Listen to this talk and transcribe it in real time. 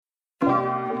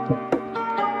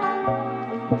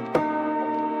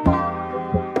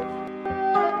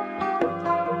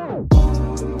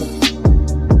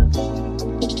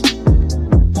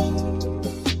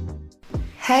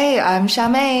Hey, I'm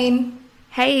Charmaine.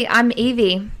 Hey, I'm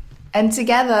Evie. And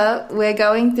together, we're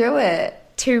going through it.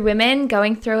 Two women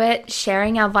going through it,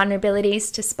 sharing our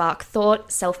vulnerabilities to spark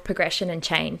thought, self-progression and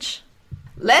change.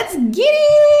 Let's get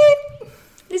it!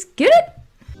 Let's get it!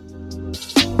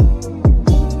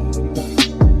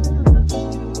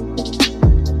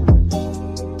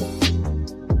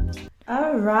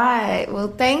 All right. Well,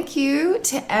 thank you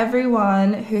to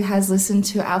everyone who has listened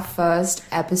to our first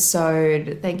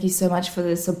episode. Thank you so much for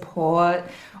the support.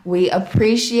 We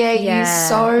appreciate you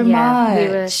so much. We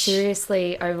were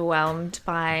seriously overwhelmed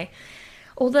by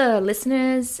all the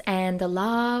listeners and the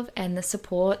love and the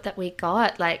support that we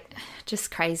got. Like,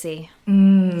 just crazy.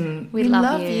 We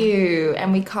love you.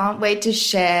 And we can't wait to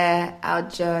share our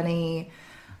journey.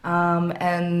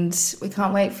 And we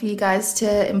can't wait for you guys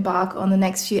to embark on the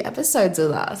next few episodes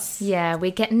with us. Yeah, we're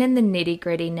getting in the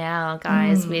nitty-gritty now,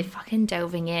 guys. We're fucking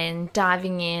diving in.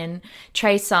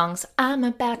 Trey Songz, I'm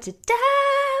about to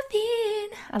dive in.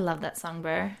 I love that song,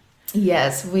 bro.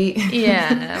 Yes, we going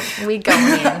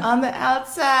in. on the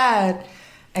outside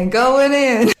and going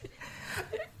in.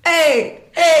 Hey.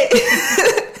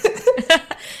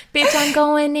 Bitch, I'm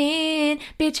going in.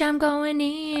 Bitch, I'm going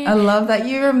in. I love that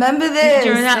you remember this.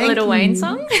 During that Lil Wayne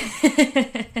song?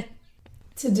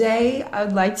 Today, I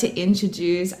would like to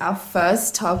introduce our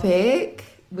first topic,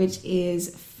 which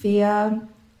is fear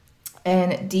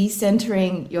and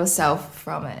decentering yourself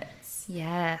from it.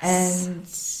 Yes. And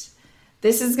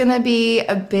this is going to be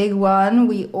a big one.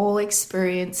 We all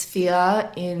experience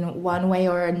fear in one way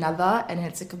or another, and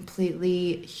it's a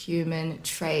completely human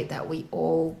trait that we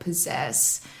all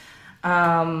possess.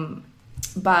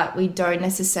 But we don't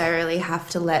necessarily have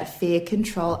to let fear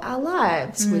control our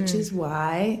lives, which is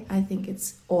why I think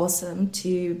it's awesome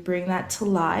to bring that to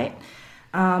light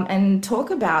and talk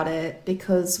about it,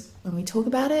 because when we talk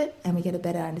about it and we get a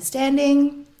better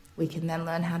understanding, we can then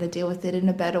learn how to deal with it in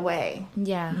a better way.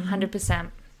 Yeah, 100%.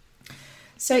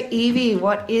 So, Evie,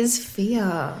 what is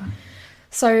fear?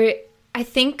 So, I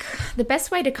think the best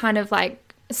way to kind of like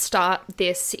start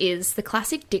this is the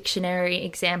classic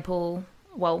dictionary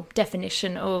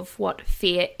definition of what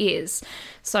fear is.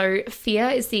 So, fear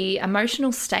is the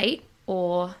emotional state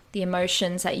or the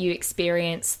emotions that you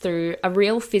experience through a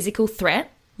real physical threat,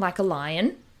 like a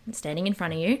lion standing in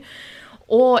front of you,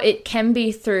 or it can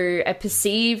be through a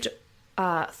perceived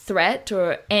threat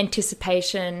or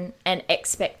anticipation and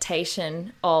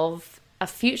expectation of a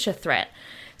future threat.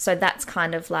 So that's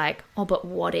kind of like, oh, but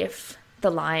what if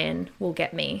the lion will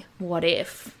get me? What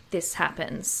if this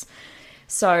happens?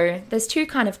 So there's two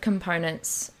kind of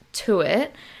components to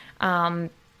it.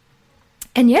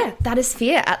 And yeah, that is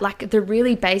fear at like the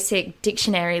really basic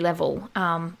dictionary level.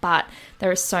 But there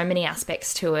are so many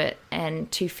aspects to it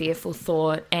and to fearful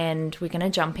thought. And we're going to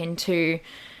jump into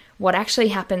what actually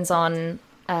happens on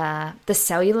the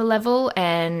cellular level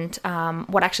and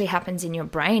what actually happens in your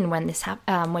brain when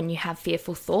when you have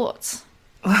fearful thoughts.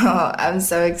 Oh, I'm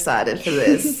so excited for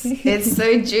this. It's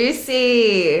so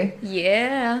juicy.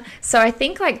 Yeah. So I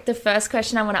think like the first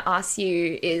question I want to ask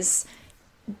you is,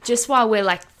 just while we're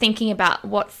like thinking about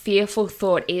what fearful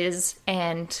thought is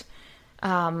and,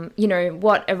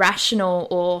 what irrational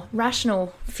or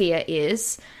rational fear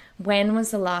is, when was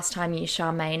the last time you,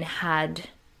 Charmaine, had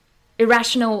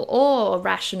irrational or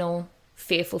rational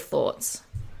fearful thoughts?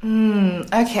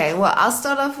 Okay, well, I'll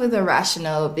start off with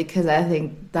irrational because I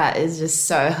think that is just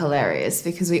so hilarious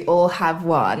because we all have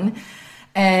one.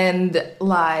 And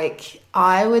like,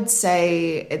 I would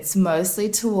say it's mostly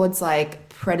towards like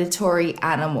predatory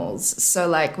animals. So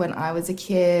like when I was a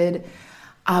kid,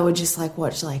 I would just like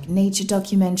watch like nature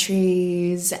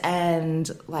documentaries and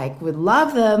like would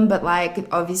love them, but like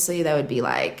obviously there would be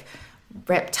like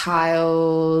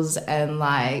reptiles and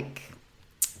like,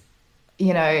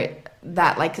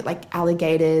 that like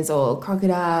alligators or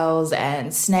crocodiles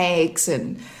and snakes,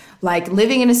 and like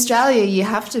living in Australia, you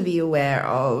have to be aware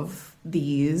of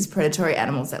these predatory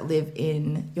animals that live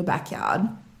in your backyard.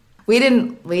 We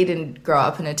didn't grow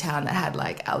up in a town that had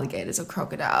like alligators or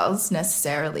crocodiles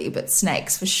necessarily, but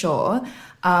snakes for sure.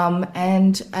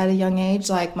 And at a young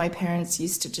age, like my parents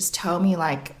used to just tell me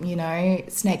like,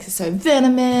 snakes are so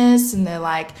venomous and they're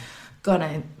like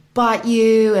gonna bite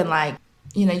you and like,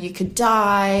 you could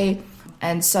die.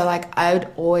 And so like I'd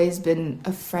always been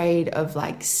afraid of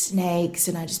like snakes,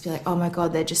 and I'd just be like, oh my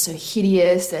God, they're just so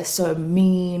hideous. They're so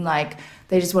mean. Like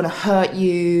they just want to hurt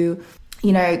you.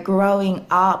 Growing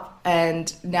up,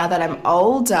 and now that I'm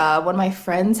older, one of my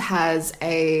friends has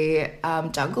a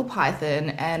jungle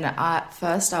python, and at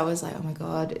first I was like, oh my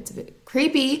God, it's a bit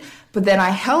creepy. But then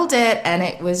I held it and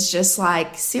it was just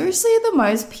like seriously the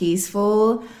most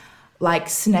peaceful like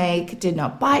snake did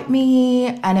not bite me,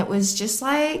 and it was just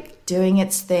like doing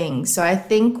its thing. So I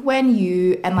think when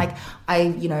you, and like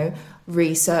I,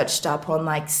 researched up on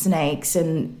like snakes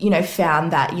and,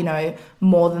 found that,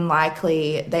 more than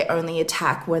likely they only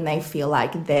attack when they feel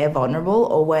like they're vulnerable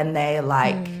or when they're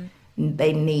like,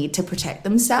 they need to protect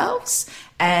themselves.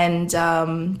 And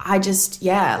I just,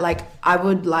 like I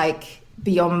would like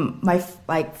be on my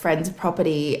like friend's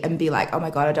property and be like, oh my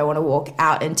God, I don't want to walk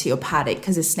out into your paddock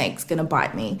because a snake's going to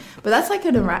bite me. But that's like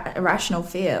an irrational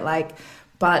fear. Like,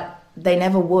 but they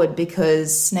never would,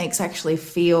 because snakes actually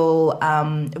feel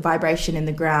vibration in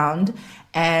the ground,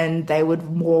 and they would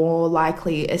more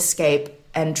likely escape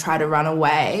and try to run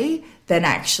away than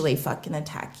actually fucking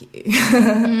attack you.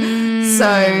 So,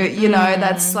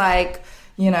 that's like,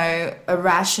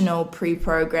 irrational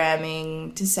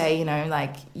pre-programming to say,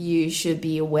 like you should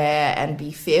be aware and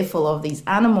be fearful of these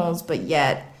animals, but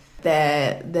yet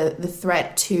the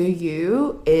threat to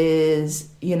you is,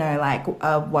 like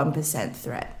a 1%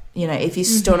 threat. If you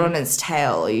stood on its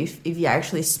tail, if you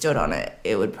actually stood on it,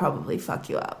 it would probably fuck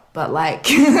you up. But like,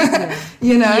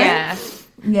 Yeah.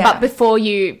 But before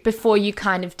you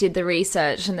kind of did the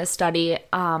research and the study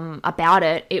about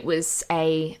it, it was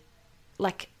a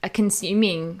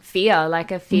consuming fear,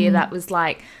 like a fear that was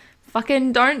like,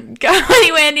 fucking don't go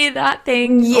anywhere near that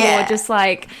thing. Yeah. Or just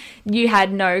like you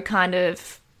had no kind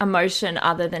of emotion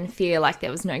other than fear, like there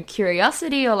was no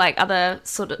curiosity or like other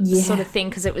sort of thing,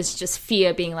 because it was just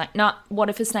fear being like, nah, what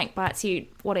if a snake bites you?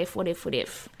 What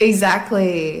if?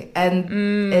 Exactly.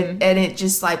 And it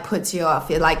just like puts you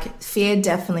off. Like fear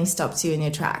definitely stops you in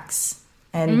your tracks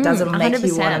and doesn't make 100%.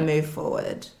 You want to move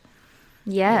forward.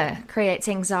 Yeah, creates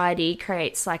anxiety,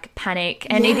 creates like panic,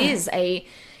 and it is a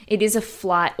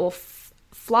flight or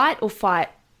fight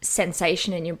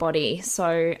sensation in your body.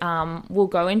 So we'll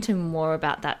go into more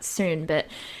about that soon, but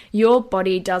your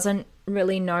body doesn't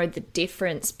really know the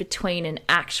difference between an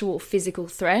actual physical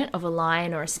threat of a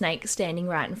lion or a snake standing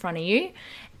right in front of you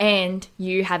and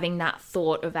you having that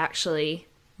thought of actually,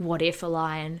 what if a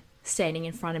lion standing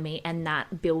in front of me, and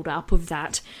that build up of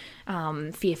that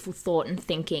fearful thought and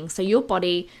thinking. So your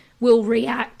body will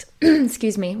react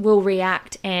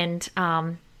and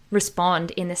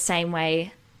respond in the same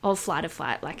way of flight or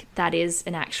fight. Like that is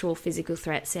an actual physical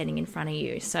threat standing in front of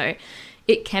you. So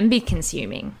it can be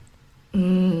consuming.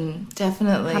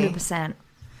 Definitely. 100%.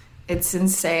 It's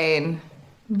insane.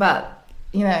 But,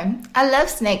 I love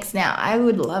snakes now. I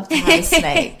would love to have a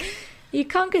snake. You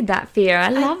conquered that fear. I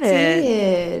love it.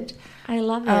 Did. I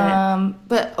love it.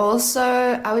 But also,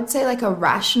 I would say like a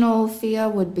rational fear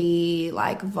would be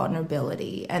like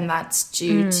vulnerability. And that's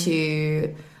due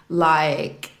to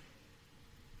like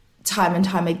time and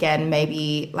time again,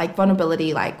 maybe like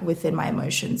vulnerability like within my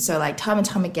emotions. So like time and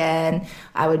time again,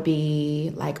 I would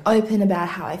be like open about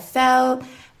how I felt.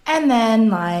 And then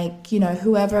like,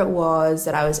 whoever it was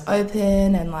that I was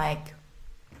open and like,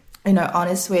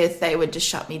 honest with, they would just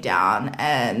shut me down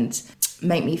and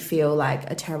make me feel like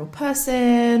a terrible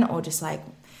person, or just like,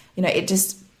 it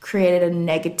just created a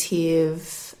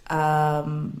negative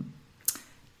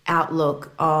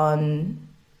outlook on,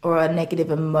 or a negative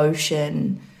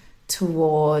emotion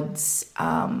towards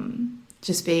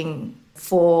just being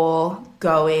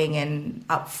foregoing and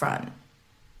upfront.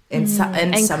 And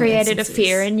created instances. A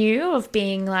fear in you of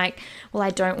being like, well, I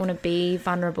don't want to be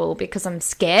vulnerable because I'm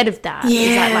scared of that. Yeah.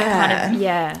 Is that like kind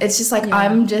of, It's just like,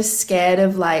 I'm just scared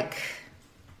of like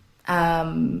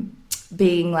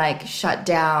being like shut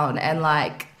down and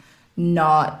like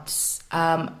not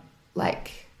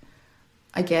like,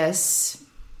 I guess,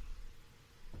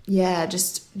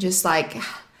 just like,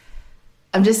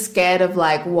 I'm just scared of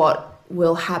like what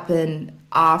will happen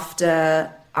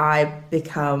after I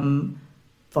become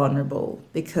vulnerable,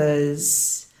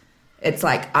 because it's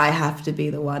like I have to be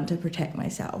the one to protect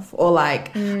myself, or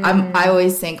like I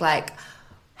always think like,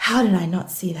 how did I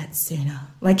not see that sooner?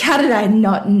 Like, how did I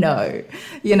not know?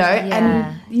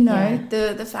 And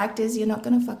the fact is, you're not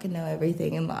gonna fucking know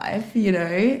everything in life,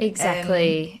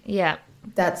 Exactly. And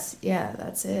that's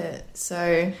it.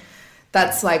 So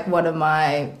that's like one of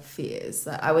my fears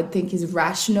that I would think is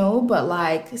rational, but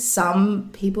like some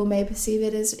people may perceive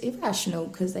it as irrational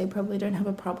because they probably don't have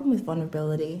a problem with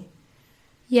vulnerability.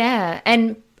 Yeah,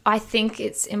 and I think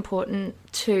it's important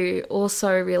to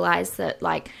also realize that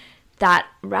like that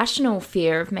rational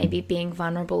fear of maybe being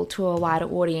vulnerable to a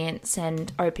wider audience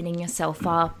and opening yourself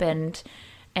up and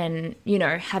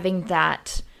having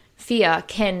that fear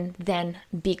can then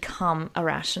become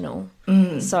irrational.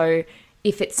 So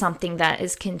if it's something that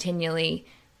is continually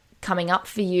coming up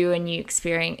for you and you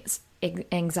experience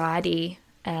anxiety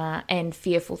and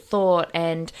fearful thought,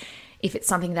 and if it's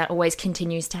something that always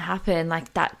continues to happen,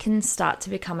 like that can start to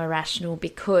become irrational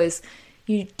because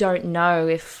you don't know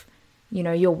if, you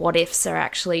know, your what ifs are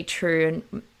actually true.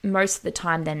 And most of the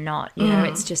time they're not, you know,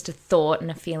 it's just a thought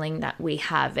and a feeling that we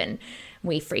have and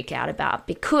we freak out about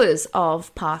because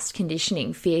of past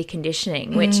conditioning, fear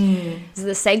conditioning, which is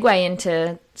the segue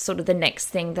into sort of the next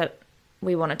thing that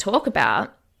we want to talk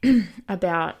about,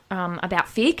 about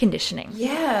fear conditioning.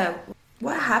 Yeah.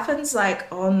 What happens like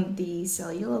on the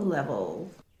cellular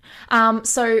level?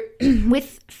 So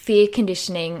with fear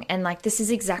conditioning, and like this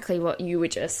is exactly what you were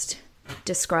just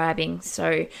describing.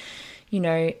 So, you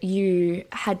know, you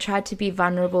had tried to be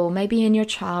vulnerable maybe in your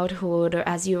childhood or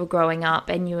as you were growing up,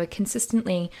 and you were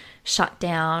consistently shut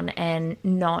down and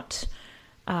not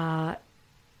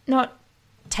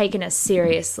taken as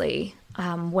seriously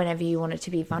whenever you wanted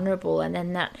to be vulnerable. And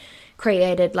then that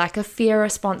created like a fear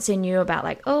response in you about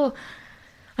like, oh,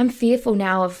 I'm fearful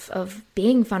now of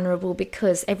being vulnerable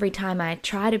because every time I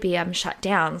try to be, I'm shut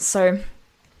down. So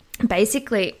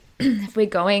basically, if we're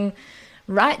going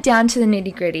right down to the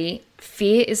nitty gritty,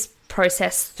 fear is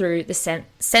processed through the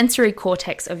sensory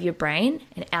cortex of your brain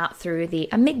and out through the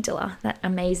amygdala, that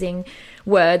amazing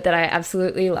word that I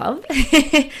absolutely love.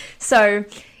 So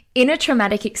in a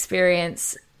traumatic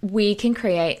experience, we can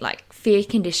create like fear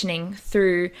conditioning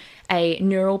through a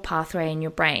neural pathway in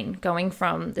your brain, going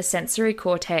from the sensory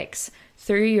cortex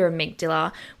through your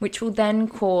amygdala, which will then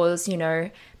cause, you know,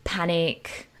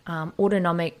 panic,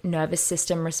 autonomic nervous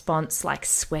system response like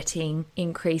sweating,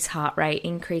 increased heart rate,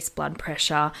 increased blood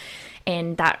pressure,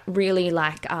 and that really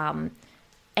like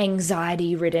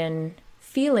anxiety-ridden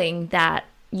feeling that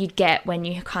you get when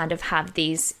you kind of have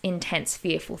these intense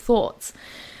fearful thoughts.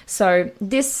 So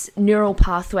this neural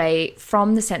pathway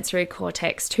from the sensory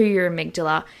cortex to your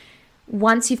amygdala,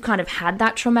 once you've kind of had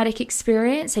that traumatic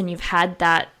experience and you've had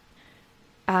that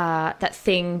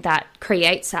thing that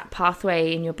creates that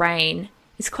pathway in your brain,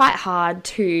 it's quite hard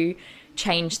to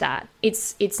change that.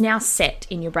 It's now set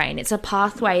in your brain. It's a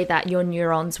pathway that your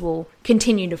neurons will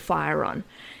continue to fire on,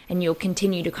 and you'll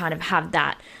continue to kind of have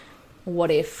that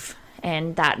what if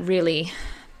and that really,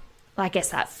 I guess,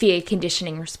 that fear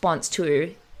conditioning response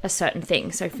to a certain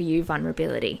thing. So for you,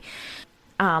 vulnerability.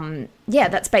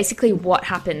 That's basically what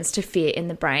happens to fear in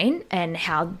the brain and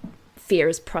how fear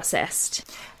is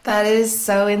processed. That is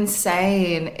so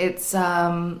insane. It's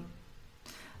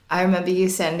I remember you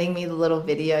sending me the little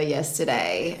video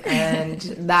yesterday, and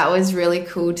that was really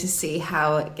cool to see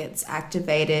how it gets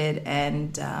activated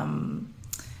and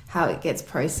how it gets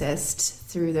processed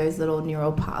through those little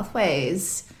neural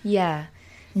pathways. Yeah.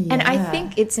 And I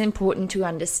think it's important to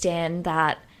understand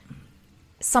that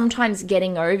sometimes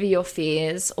getting over your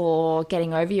fears or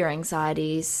getting over your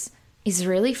anxieties is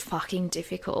really fucking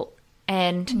difficult.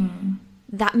 And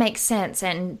that makes sense.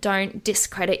 And don't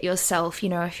discredit yourself. You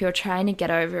know, if you're trying to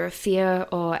get over a fear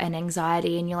or an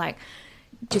anxiety and you're like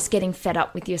just getting fed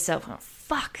up with yourself, oh,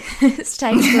 fuck, this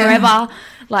takes forever.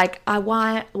 Like,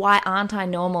 why aren't I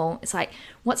normal? It's like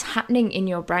what's happening in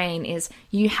your brain is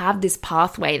you have this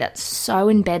pathway that's so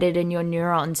embedded in your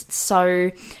neurons. It's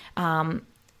so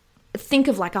think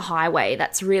of like a highway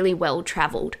that's really well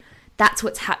traveled. That's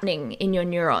what's happening in your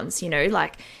neurons, you know,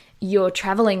 like you're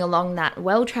traveling along that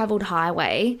well-traveled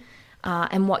highway,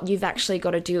 and what you've actually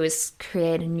got to do is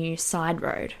create a new side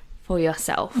road for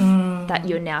yourself that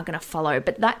you're now going to follow.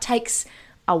 But that takes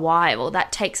a while.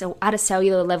 That takes, at a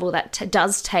cellular level, that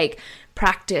does take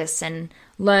practice and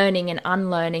learning and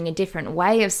unlearning a different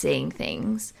way of seeing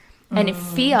things. And if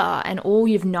fear and all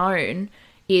you've known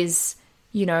is,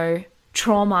 you know,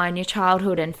 trauma in your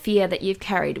childhood and fear that you've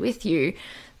carried with you,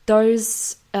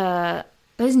 those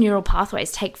neural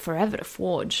pathways take forever to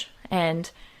forge, and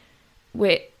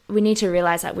we need to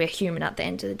realize that we're human at the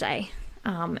end of the day,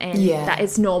 that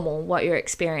it's normal what you're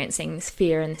experiencing, this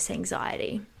fear and this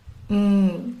anxiety.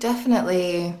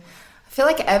 Definitely. I feel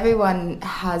like everyone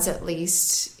has at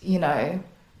least, you know,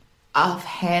 a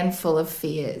handful of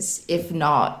fears, if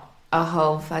not a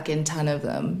whole fucking ton of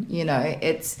them. You know,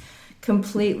 it's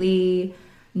completely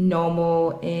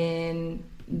normal in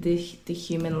the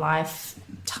human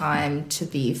lifetime to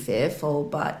be fearful,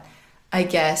 but I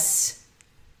guess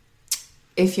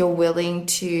if you're willing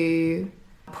to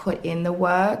put in the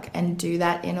work and do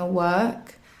that inner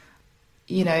work,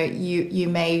 you know, you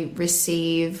may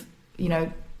receive, you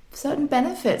know, certain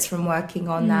benefits from working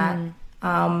on that,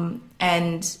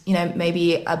 and, you know,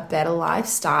 maybe a better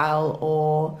lifestyle,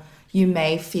 or you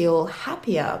may feel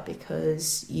happier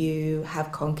because you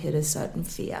have conquered a certain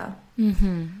fear.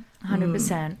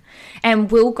 100%.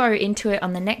 And we'll go into it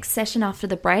on the next session after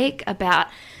the break about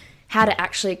how to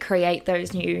actually create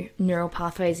those new neural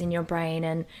pathways in your brain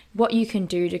and what you can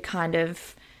do to kind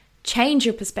of change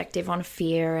your perspective on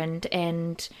fear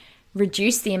and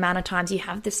reduce the amount of times you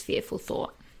have this fearful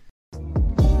thought.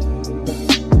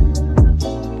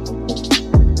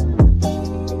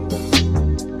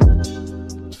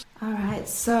 All right,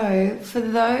 so for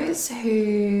those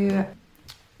who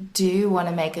do want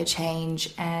to make a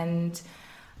change and,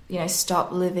 you know,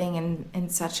 stop living in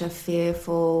such a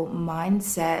fearful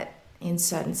mindset in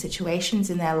certain situations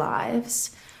in their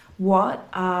lives, what's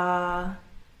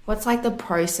like the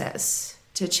process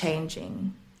to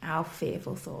changing our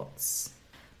fearful thoughts?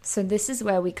 So this is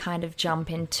where we kind of jump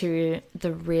into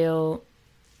the real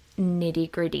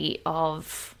nitty-gritty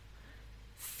of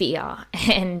fear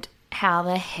and how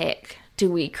the heck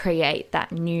do we create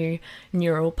that new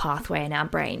neural pathway in our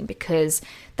brain, because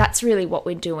that's really what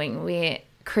we're doing. We're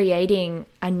creating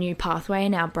a new pathway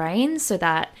in our brain so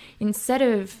that instead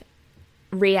of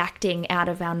reacting out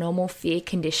of our normal fear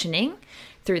conditioning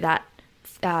through that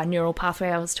neural pathway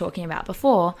I was talking about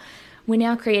before, we're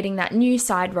now creating that new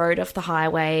side road off the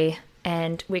highway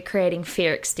and we're creating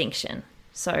fear extinction.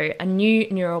 So a new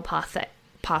neural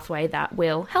pathway that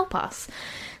will help us.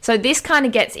 So this kind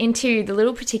of gets into the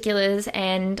little particulars,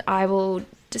 and I will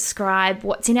describe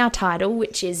what's in our title,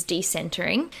 which is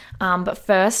decentering. But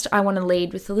first, I want to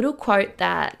lead with a little quote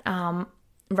that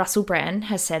Russell Brand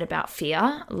has said about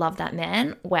fear. Love that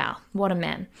man. Wow, what a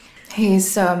man.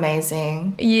 He's so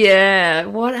amazing. Yeah,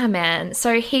 what a man.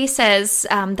 So he says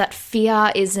that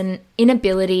fear is an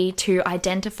inability to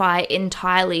identify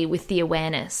entirely with the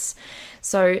awareness.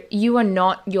 So you are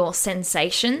not your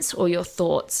sensations or your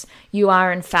thoughts. You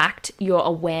are, in fact, your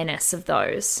awareness of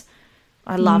those.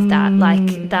 I love that.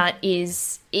 Like, that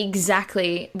is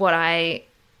exactly what I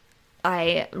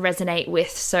resonate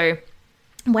with. So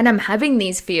when I'm having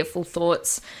these fearful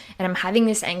thoughts and I'm having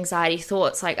this anxiety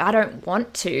thoughts, like, I don't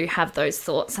want to have those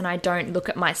thoughts, and I don't look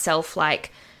at myself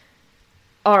like,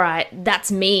 all right,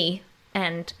 that's me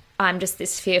and I'm just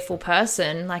this fearful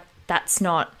person. Like, that's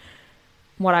not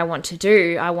what I want to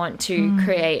do. I want to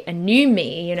create a new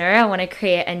me, you know, I want to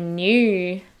create a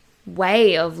new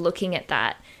way of looking at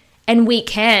that. And we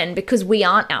can, because we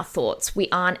aren't our thoughts. We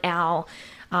aren't our,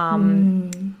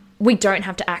 we don't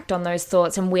have to act on those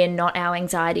thoughts, and we're not our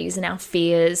anxieties and our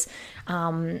fears.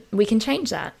 We can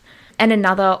change that. And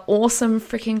another awesome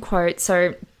freaking quote.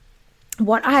 So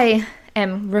what I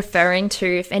am referring to,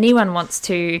 if anyone wants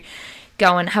to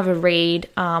go and have a read,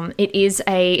 it is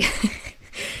a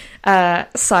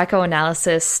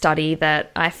psychoanalysis study that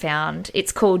I found.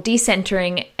 It's called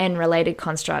Decentering and Related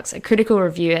Constructs, a Critical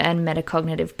Review and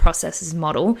Metacognitive Processes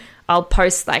Model. I'll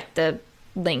post like the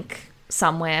link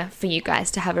somewhere for you guys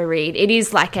to have a read. It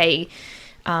is like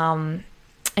an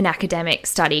academic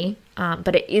study,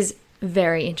 but it is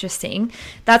very interesting.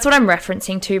 That's what I'm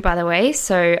referencing to, by the way.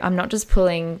 So I'm not just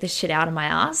pulling this shit out of my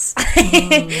ass.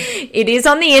 It is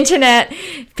on the internet.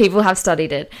 People have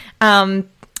studied it.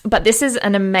 But this is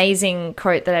an amazing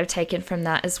quote that I've taken from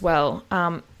that as well.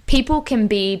 People can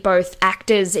be both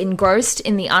actors engrossed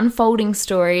in the unfolding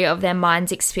story of their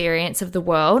mind's experience of the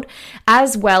world,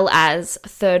 as well as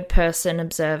third-person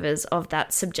observers of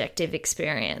that subjective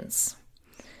experience.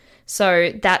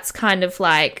 So that's kind of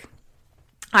like,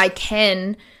 I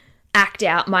can act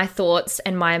out my thoughts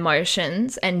and my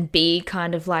emotions and be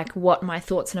kind of like what my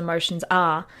thoughts and emotions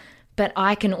are, but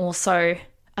I can also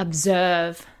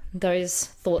observe those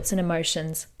thoughts and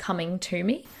emotions coming to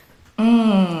me.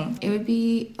 It would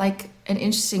be like an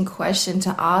interesting question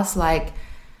to ask, like,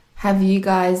 have you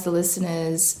guys, the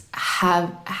listeners, have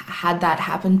had that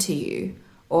happen to you,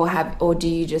 or do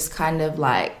you just kind of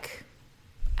like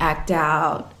act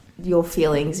out your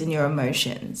feelings and your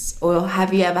emotions? Or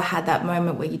have you ever had that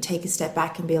moment where you take a step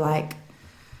back and be like,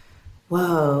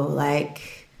 whoa,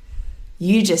 like,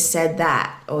 you just said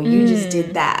that, or you just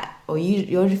did that, or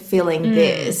you're feeling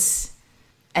this,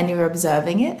 and you're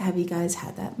observing it? Have you guys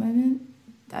had that moment?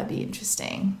 That'd be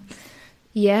interesting.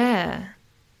 Yeah,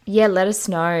 let us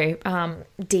know.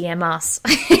 DM us.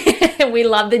 We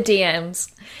love the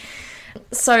DMs.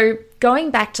 So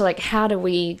going back to like, how do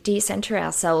we decenter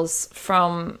ourselves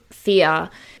from fear?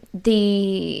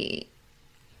 The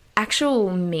actual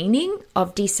meaning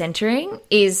of decentering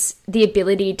is the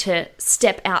ability to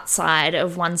step outside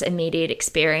of one's immediate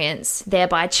experience,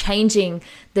 thereby changing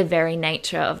the very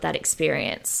nature of that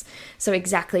experience. So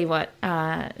exactly what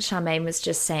Charmaine was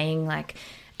just saying, like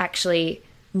actually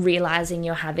realizing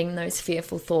you're having those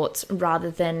fearful thoughts rather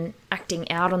than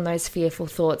acting out on those fearful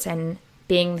thoughts and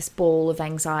being this ball of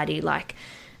anxiety. Like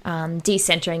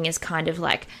decentering is kind of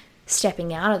like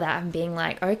stepping out of that and being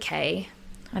like, okay,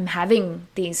 I'm having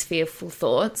these fearful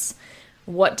thoughts.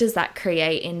 What does that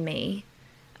create in me?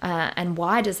 And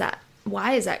why is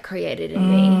that created in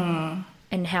me?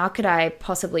 And how could I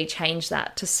possibly change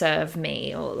that to serve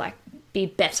me or like be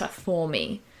better for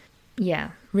me? Yeah,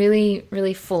 really,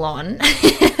 really full on.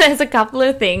 There's a couple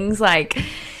of things like,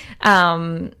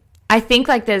 I think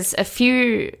like there's a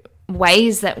few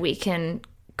ways that we can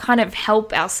kind of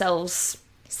help ourselves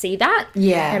see that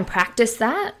and practice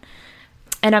that.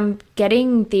 And I'm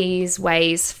getting these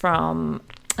ways from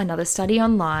another study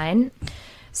online.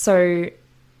 So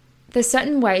there's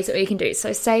certain ways that we can do.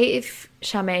 So say if,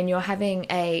 Charmaine, you're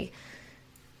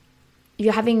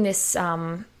having this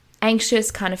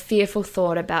anxious kind of fearful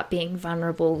thought about being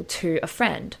vulnerable to a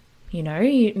friend. You know,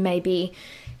 maybe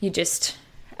you're just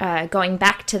going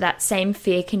back to that same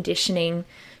fear conditioning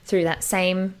through that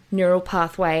same neural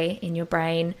pathway in your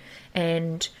brain,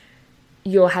 and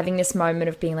you're having this moment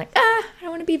of being like, I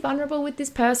don't want to be vulnerable with this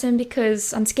person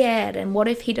because I'm scared. And what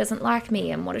if he doesn't like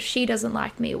me? And what if she doesn't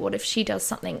like me? What if she does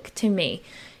something to me?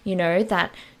 You know,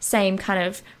 that same kind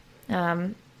of,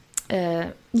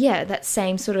 that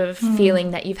same sort of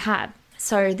feeling that you've had.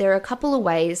 So there are a couple of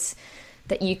ways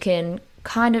that you can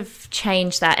kind of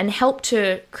change that and help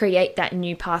to create that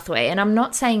new pathway. And I'm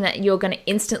not saying that you're going to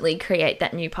instantly create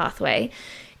that new pathway.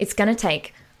 It's going to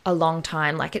take a long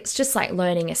time. Like, it's just like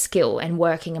learning a skill and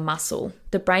working a muscle.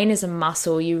 The brain is a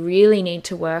muscle. You really need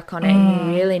to work on it.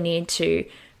 And you really need to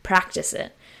practice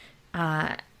it.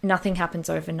 Nothing happens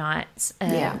overnight.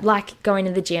 Like going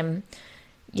to the gym.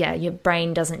 Yeah, your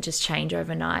brain doesn't just change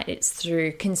overnight. It's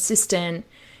through consistent,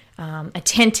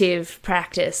 attentive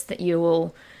practice that you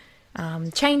will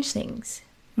change things.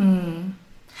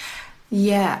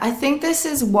 Yeah, I think this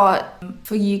is what,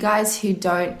 for you guys who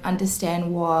don't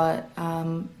understand what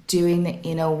doing the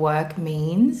inner work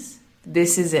means,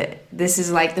 this is it. This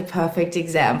is like the perfect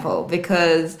example,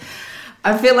 because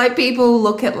I feel like people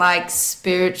look at like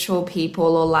spiritual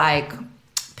people or like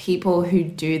people who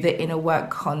do the inner work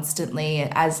constantly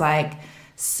as like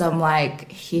some like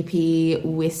hippie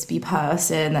wispy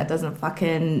person that doesn't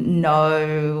fucking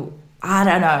know. I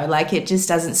don't know, like it just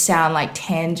doesn't sound like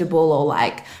tangible or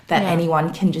like that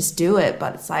anyone can just do it.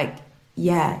 But it's like,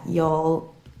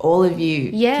 all of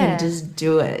you can just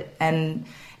do it. And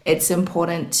it's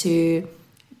important to,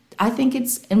 I think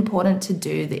it's important to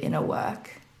do the inner work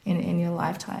in your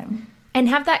lifetime. And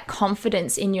have that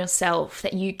confidence in yourself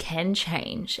that you can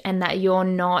change and that you're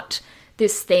not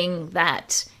this thing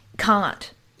that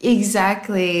can't.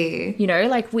 Exactly. You know,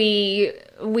 like we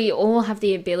all have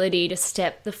the ability to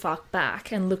step the fuck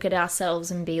back and look at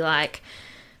ourselves and be like,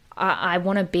 I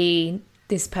want to be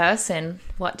this person.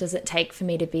 What does it take for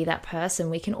me to be that person?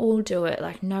 We can all do it.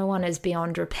 Like, no one is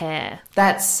beyond repair.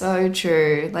 That's so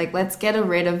true. Like, let's get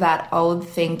rid of that old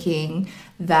thinking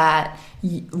that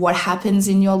what happens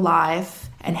in your life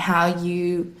and how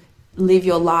you live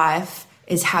your life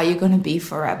is how you're going to be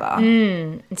forever.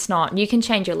 It's not. You can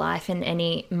change your life in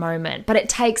any moment, but it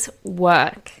takes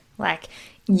work. Like,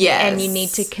 yes. And you need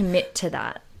to commit to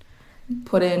that.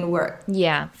 Put in work.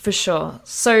 Yeah, for sure.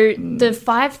 So the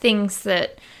 5 things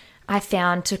that I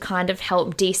found to kind of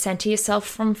help decenter yourself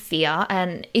from fear,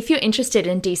 and if you're interested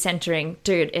in decentering,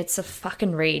 dude, it's a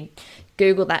fucking read.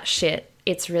 Google that shit.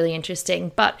 It's really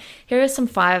interesting. But here are some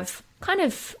 5 kind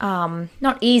of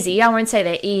not easy, I won't say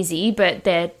they're easy, but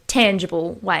they're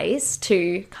tangible ways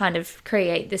to kind of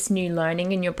create this new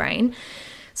learning in your brain.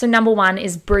 So number 1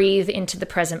 is breathe into the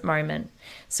present moment.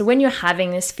 So when you're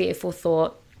having this fearful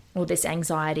thought or this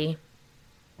anxiety,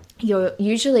 you're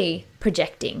usually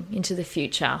projecting into the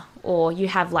future, or you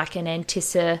have like I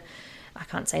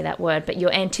can't say that word, but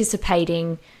you're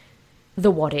anticipating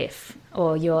the what if,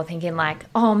 or you're thinking like,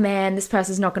 oh man, this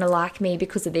person's not going to like me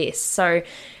because of this. So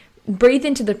breathe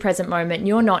into the present moment.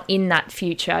 You're not in that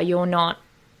future. You're not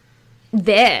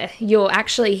there. You're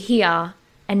actually here,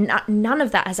 and none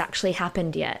of that has actually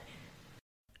happened yet.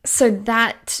 So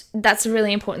that's a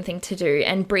really important thing to do.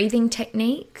 And breathing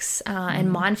techniques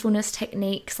and mindfulness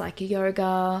techniques like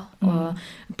yoga or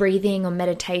breathing or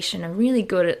meditation are really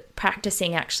good at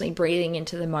practicing actually breathing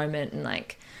into the moment and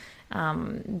like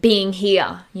being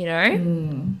here, you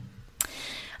know?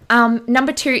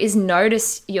 Number 2 is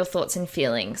notice your thoughts and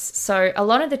feelings. So a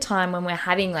lot of the time when we're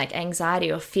having like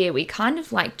anxiety or fear, we kind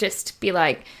of like just be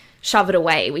like, shove it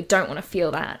away. We don't want to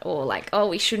feel that, or like, oh,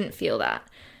 we shouldn't feel that.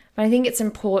 But I think it's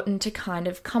important to kind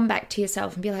of come back to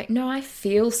yourself and be like, no, I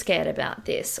feel scared about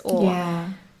this, or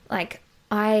like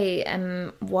I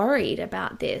am worried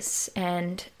about this.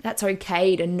 And that's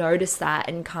okay to notice that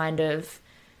and kind of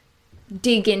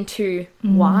dig into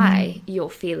why you're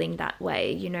feeling that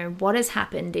way. You know, what has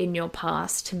happened in your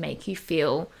past to make you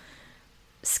feel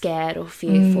scared or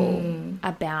fearful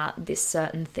about this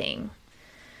certain thing.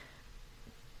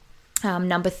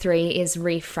 Number 3 is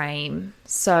reframe.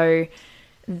 So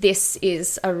this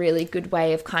is a really good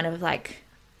way of kind of like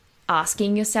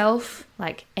asking yourself,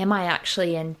 like, am I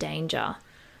actually in danger?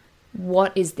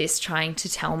 What is this trying to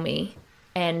tell me?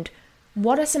 And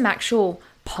what are some actual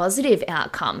positive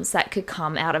outcomes that could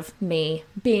come out of me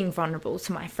being vulnerable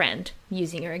to my friend,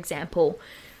 using your example?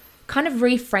 Kind of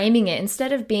reframing it,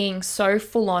 instead of being so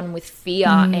full on with fear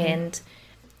and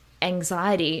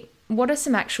anxiety, what are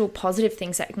some actual positive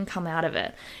things that can come out of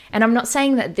it? And I'm not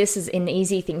saying that this is an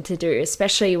easy thing to do,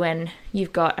 especially when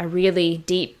you've got a really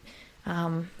deep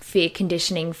fear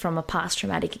conditioning from a past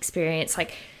traumatic experience.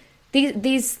 Like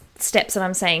these steps that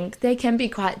I'm saying, they can be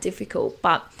quite difficult,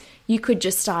 but you could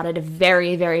just start at a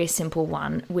very, very simple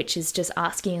one, which is just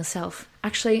asking yourself,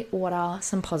 actually, what are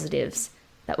some positives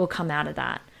that will come out of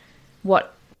that?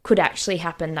 What could actually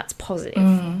happen that's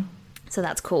positive? So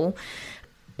that's cool.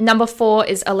 Number 4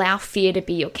 is allow fear to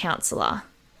be your counselor.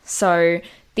 So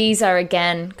these are,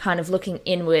 again, kind of looking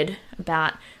inward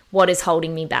about what is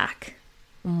holding me back.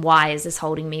 Why is this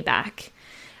holding me back?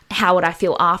 How would I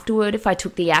feel afterward if I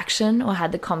took the action or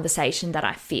had the conversation that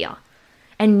I fear?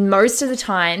 And most of the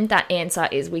time, that answer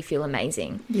is we feel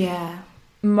amazing. Yeah.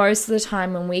 Most of the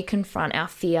time when we confront our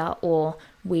fear or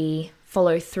we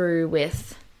follow through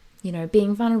with, you know,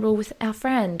 being vulnerable with our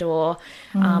friend or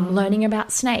learning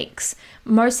about snakes,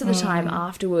 most of the time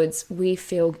afterwards we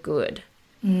feel good.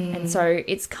 And so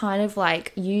it's kind of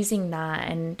like using that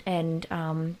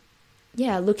and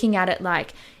looking at it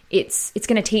like it's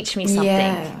going to teach me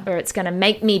something or it's going to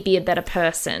make me be a better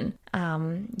person,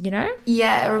 you know?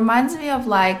 Yeah, it reminds me of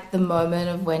like the moment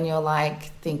of when you're like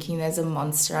thinking there's a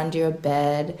monster under your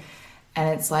bed and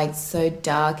it's like so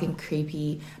dark and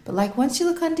creepy. But like once you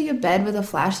look under your bed with a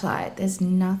flashlight, there's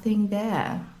nothing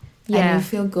there. Yeah. And you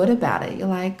feel good about it. You're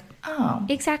like, oh.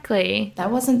 Exactly. That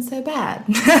wasn't so bad.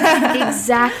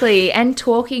 Exactly. And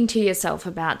talking to yourself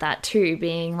about that too,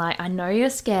 being like, I know you're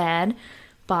scared,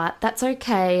 but that's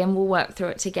okay and we'll work through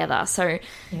it together. So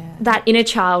that inner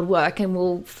child work, and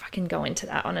we'll fucking go into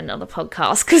that on another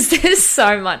podcast because there's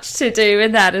so much to do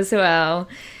with that as well.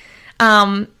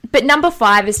 But number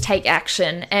 5 is take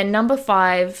action. And number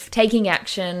 5, taking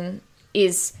action,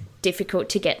 is difficult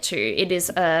to get to. It's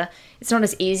not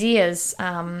as easy as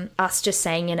us just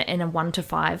saying in a 1 to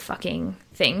 5 fucking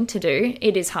thing to do.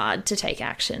 It is hard to take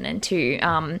action and to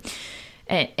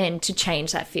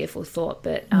change that fearful thought.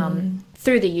 But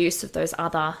through the use of those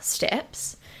other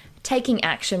steps, taking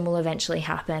action will eventually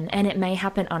happen, and it may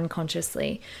happen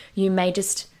unconsciously. You may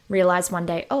just realize one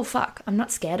day, oh fuck, I'm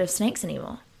not scared of snakes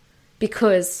anymore,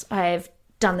 because I've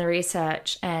done the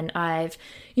research and I've,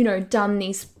 you know, done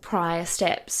these prior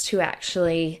steps to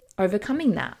actually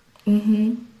overcoming that.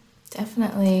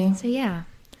 Definitely. So yeah,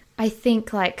 I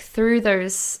think like through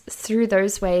those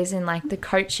ways in like the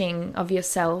coaching of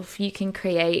yourself, you can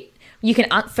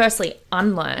firstly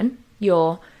unlearn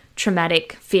your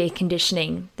traumatic fear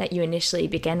conditioning that you initially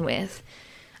began with.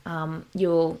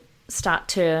 You'll start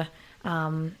to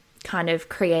kind of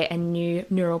create a new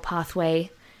neural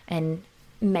pathway and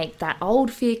make that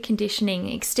old fear conditioning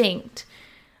extinct,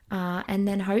 and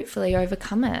then hopefully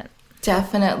overcome it.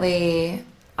 Definitely.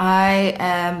 I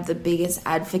am the biggest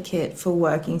advocate for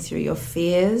working through your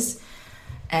fears,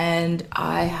 and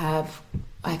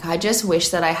I just wish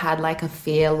that I had like a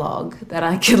fear log that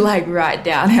I could like write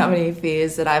down how many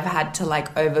fears that I've had to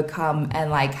like overcome and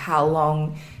like how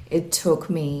long it took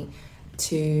me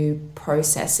to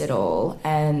process it all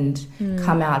and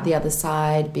come out the other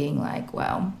side being like,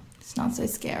 well, it's not so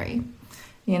scary,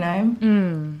 you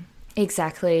know?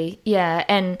 Exactly. Yeah.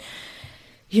 And,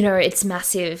 you know, it's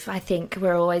massive. I think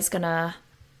we're always going to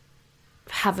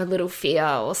have a little fear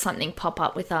or something pop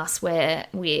up with us where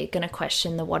we're going to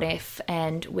question the what if,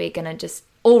 and we're going to just,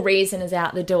 all reason is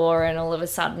out the door, and all of a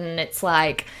sudden it's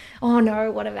like, oh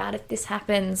no, what about if this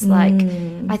happens? Like,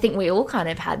 I think we all kind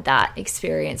of had that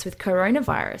experience with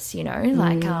coronavirus, you know,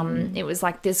 like it was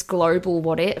like this global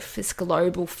what if, this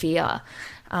global fear.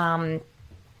 But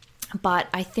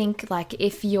I think like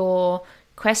if you're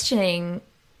questioning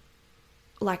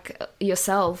like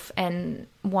yourself and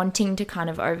wanting to kind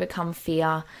of overcome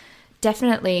fear,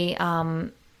 definitely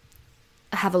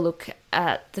have a look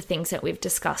at the things that we've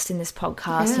discussed in this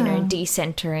podcast, you know,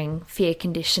 decentering, fear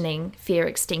conditioning, fear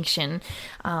extinction.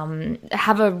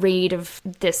 Have a read of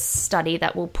this study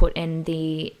that we'll put in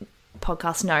the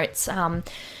podcast notes.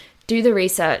 Do the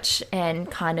research and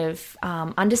kind of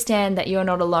understand that you're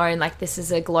not alone. Like, this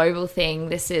is a global thing.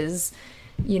 This is,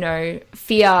 you know,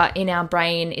 fear in our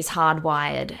brain is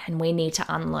hardwired and we need to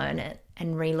unlearn it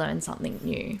and relearn something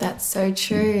new. That's so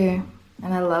true.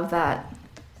 And I love that.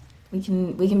 We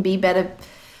can be better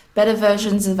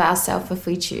versions of ourselves if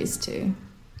we choose to.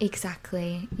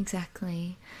 Exactly.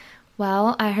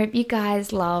 Well, I hope you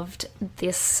guys loved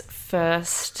this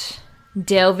first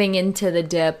delving into the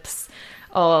depths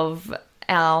of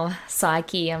our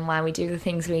psyche and why we do the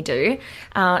things we do.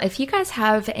 If you guys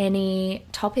have any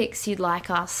topics you'd like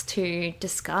us to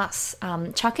discuss,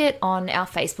 chuck it on our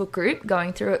Facebook group,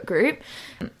 Going Through It group.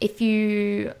 If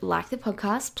you like the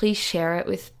podcast, please share it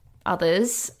with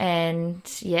others and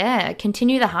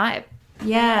continue the hype.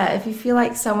 Yeah, if you feel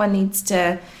like someone needs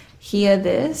to hear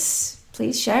this,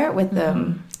 please share it with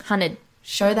them. 100.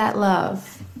 Show that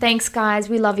love. Thanks, guys.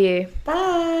 We love you.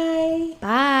 Bye.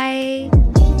 Bye.